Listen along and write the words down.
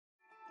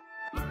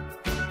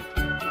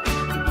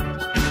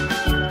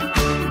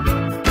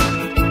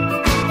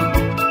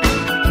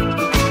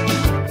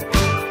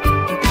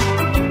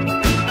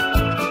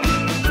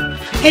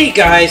Hey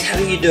guys, how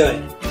are you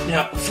doing?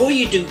 Now, before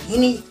you do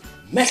any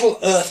metal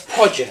earth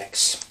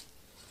projects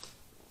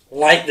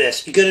like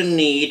this, you're going to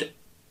need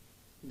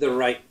the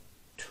right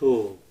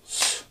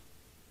tools.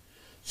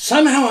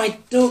 Somehow I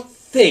don't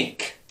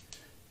think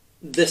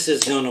this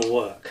is going to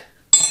work.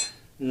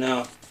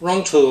 No,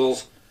 wrong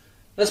tools.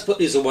 Let's put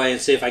these away and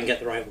see if I can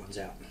get the right ones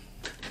out.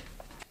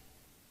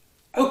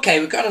 Okay,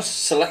 we've got a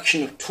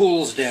selection of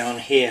tools down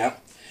here.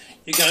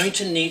 You're going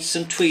to need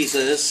some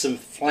tweezers, some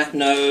flat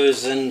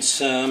nose and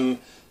some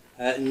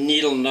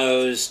needle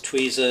nose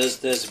tweezers.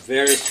 There's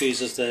various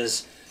tweezers.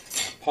 There's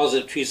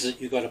positive tweezers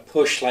that you've got to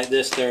push like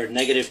this. There are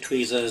negative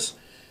tweezers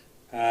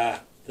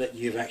that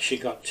you've actually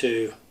got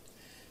to,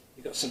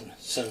 you've got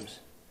some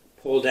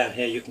pull down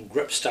here you can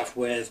grip stuff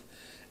with,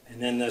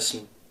 and then there's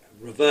some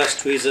reverse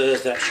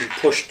tweezers that actually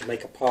push to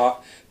make a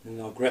part and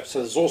they'll grip. So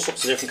there's all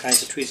sorts of different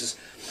kinds of tweezers.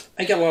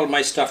 I get a lot of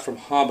my stuff from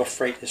Harbor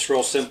Freight. It's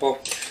real simple.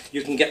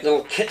 You can get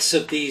little kits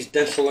of these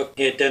dental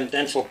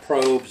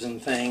probes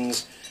and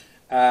things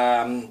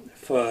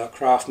for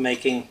craft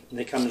making.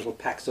 They come in little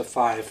packs of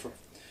 5 for,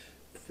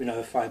 you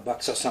know, $5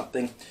 or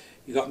something.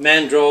 You've got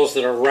mandrels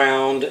that are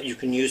round. You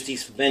can use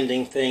these for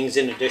bending things.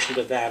 In addition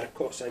to that, of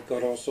course, I've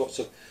got all sorts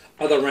of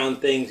other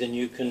round things, and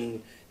you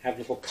can have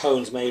little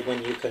cones made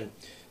when you can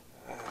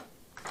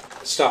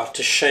start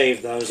to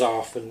shave those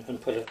off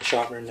and put a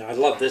sharpener in there. I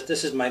love this.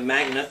 This is my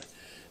magnet,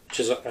 which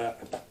is a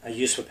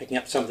use for picking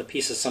up some of the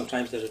pieces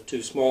sometimes that are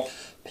too small.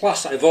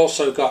 Plus, I've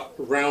also got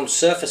round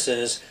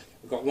surfaces.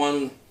 I've got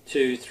 1,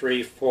 2,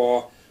 3,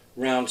 4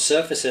 round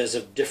surfaces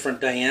of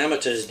different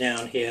diameters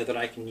down here that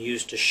I can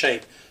use to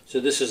shape. So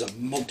this is a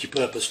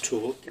multi-purpose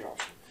tool. Get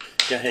off.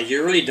 Down here.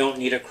 You really don't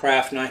need a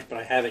craft knife, but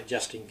I have it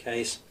just in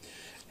case.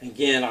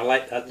 Again, I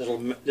like that little,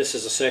 this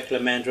is a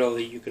circular mandrel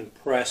that you can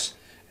press,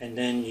 and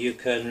then you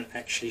can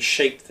actually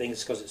shape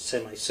things because it's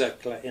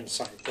semicircular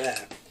inside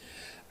there.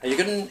 You're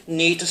going to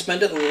need to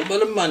spend a little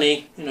bit of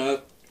money, you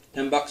know,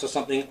 $10 or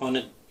something, on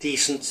a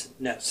decent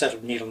set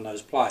of needle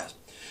nose pliers.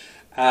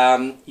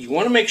 You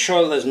want to make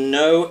sure there's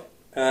no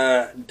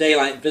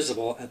daylight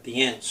visible at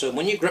the end. So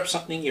when you grip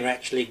something, you're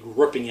actually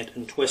gripping it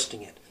and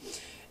twisting it.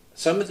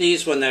 Some of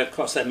these, when they're, of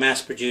course, they're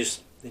mass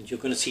produced, then you're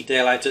going to see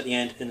daylight at the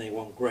end and they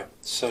won't grip.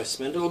 So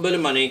spend a little bit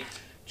of money,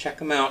 check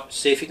them out,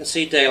 see if you can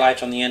see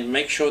daylight on the end,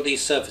 make sure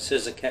these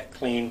surfaces are kept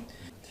clean.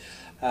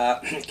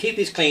 Keep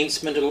these clean,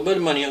 spend a little bit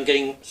of money on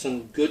getting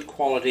some good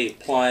quality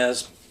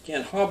pliers.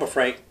 Again, Harbor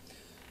Freight,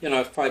 you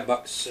know,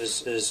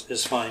 $5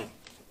 is fine.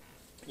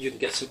 You can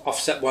get some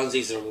offset ones.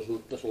 These are a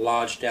little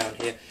large down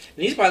here.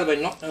 And these, by the way,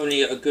 not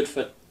only are good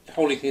for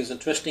holding things and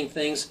twisting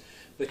things,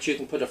 but you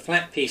can put a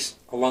flat piece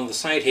along the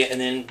side here and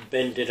then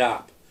bend it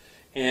up.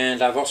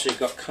 And I've also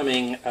got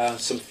coming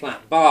some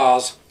flat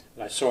bars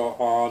that I saw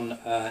on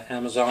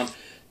Amazon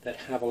that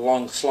have a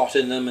long slot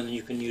in them, and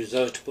you can use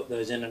those to put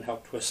those in and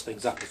help twist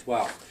things up as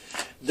well.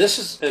 This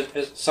is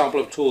a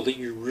sample of a tool that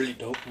you really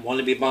don't want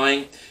to be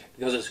buying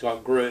because it's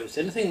got grooves.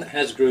 Anything that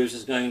has grooves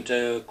is going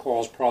to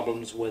cause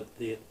problems with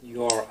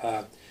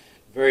your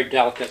very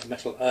delicate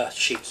metal earth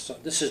sheets. So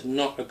this is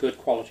not a good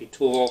quality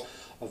tool.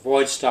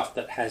 Avoid stuff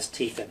that has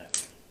teeth in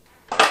it.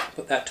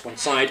 Put that to one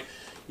side.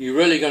 You're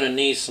really going to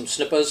need some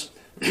snippers.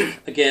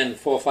 Again,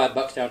 $4 or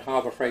 $5 down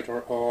Harbor Freight,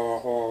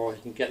 or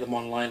you can get them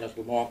online a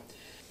little more.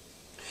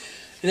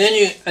 And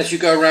then as you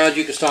go around,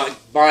 you can start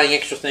buying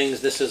extra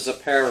things. This is a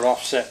pair of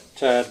offset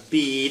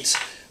beads,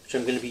 which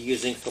I'm going to be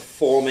using for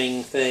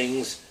forming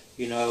things.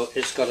 You know,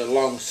 it's got a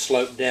long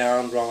slope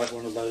down, rather like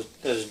one of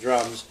those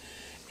drums.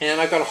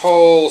 And I've got a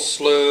whole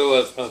slew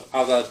of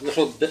other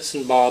little bits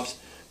and bobs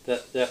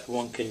that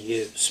one can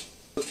use.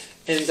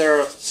 And there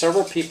are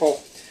several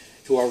people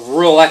who are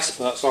real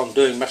experts on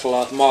doing metal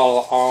earth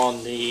model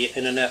on the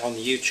internet, on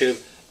the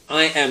YouTube.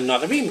 I am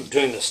not. I've been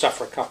doing this stuff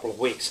for a couple of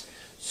weeks.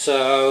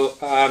 So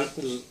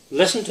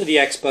listen to the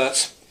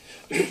experts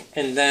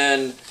and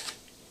then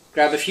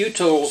grab a few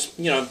tools.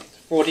 You know,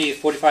 $40,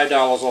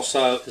 $45 or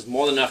so is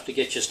more than enough to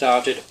get you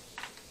started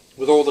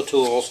with all the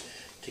tools,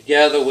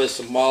 together with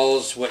some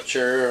molds, which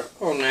are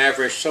on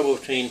average somewhere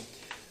between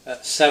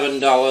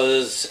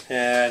 $7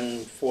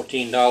 and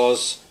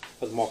 $14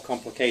 for the more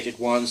complicated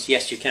ones.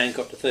 Yes, you can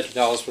go up to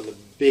 $30 for the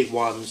big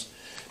ones,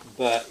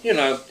 but you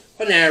know,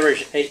 on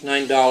average $8,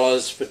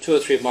 $9 for 2 or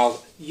 3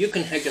 molds. You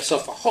can have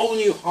yourself a whole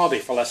new hobby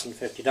for less than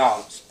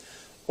 $50.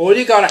 All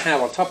you got to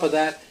have on top of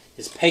that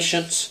is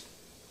patience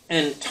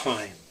and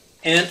time,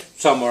 and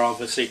somewhere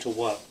obviously to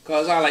work,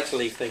 because I like to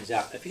leave things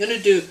out. If you're going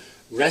to do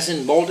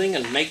resin molding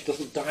and make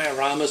little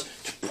dioramas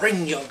to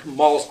bring your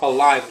molds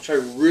alive, which I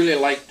really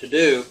like to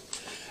do,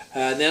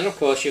 then of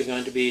course you're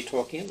going to be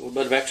talking a little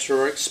bit of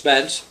extra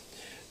expense.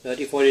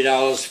 $30,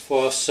 $40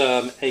 for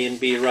some A and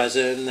B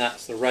resin.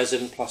 That's the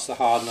resin plus the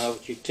hardener,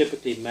 which you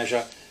typically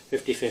measure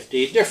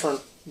 50-50.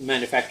 Different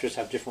manufacturers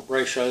have different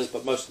ratios,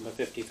 but most of them are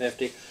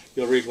 50-50.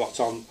 You'll read what's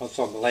on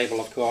the label,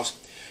 of course.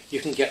 You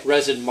can get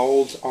resin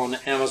molds on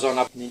Amazon,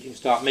 and then you can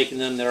start making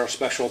them. There are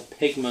special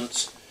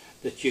pigments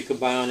that you can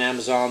buy on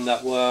Amazon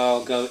that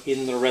will go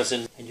in the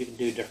resin, and you can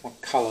do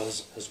different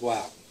colors as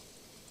well.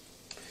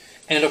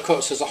 And of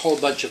course there's a whole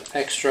bunch of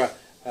extra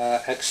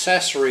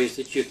accessories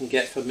that you can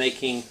get for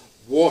making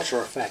water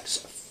effects,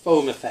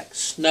 foam effects,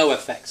 snow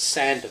effects,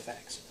 sand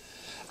effects.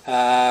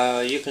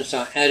 You can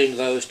start adding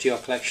those to your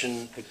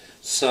collection.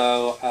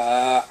 So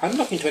I'm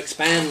looking to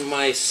expand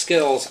my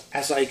skills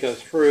as I go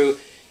through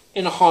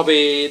in a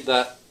hobby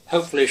that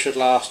hopefully should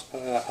last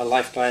a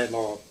lifetime.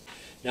 Or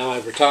now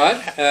I've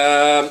retired,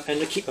 and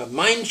to keep my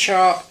mind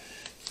sharp,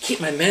 keep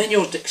my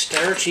manual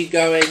dexterity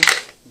going,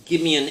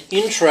 give me an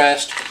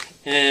interest,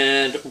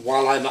 and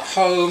while I'm at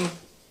home,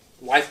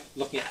 wife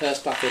looking at her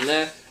stuff in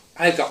there,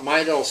 I've got my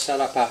little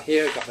setup out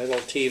here, I've got my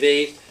little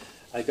TV,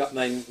 I've got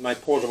my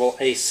portable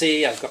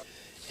AC,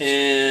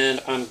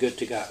 and I'm good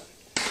to go.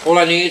 All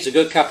I need is a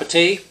good cup of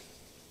tea,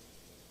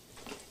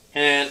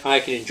 and I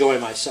can enjoy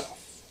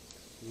myself.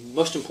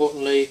 Most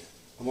importantly,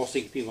 I'm also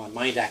keeping my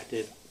mind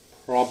active,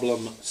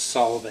 problem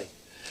solving.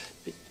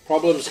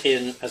 Problems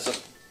in, as I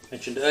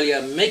mentioned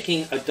earlier,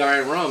 making a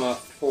diorama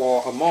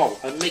for a model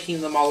and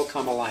making the model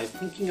come alive,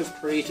 thinking of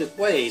creative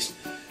ways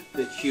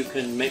that you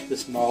can make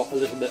this model a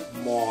little bit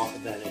more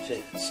than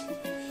it is.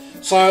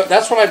 So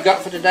that's what I've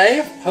got for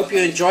today. Hope you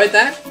enjoyed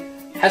that.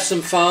 Have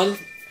some fun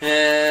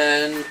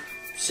and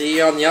see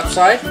you on the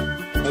upside.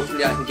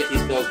 Hopefully I can get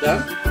these girls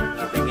done.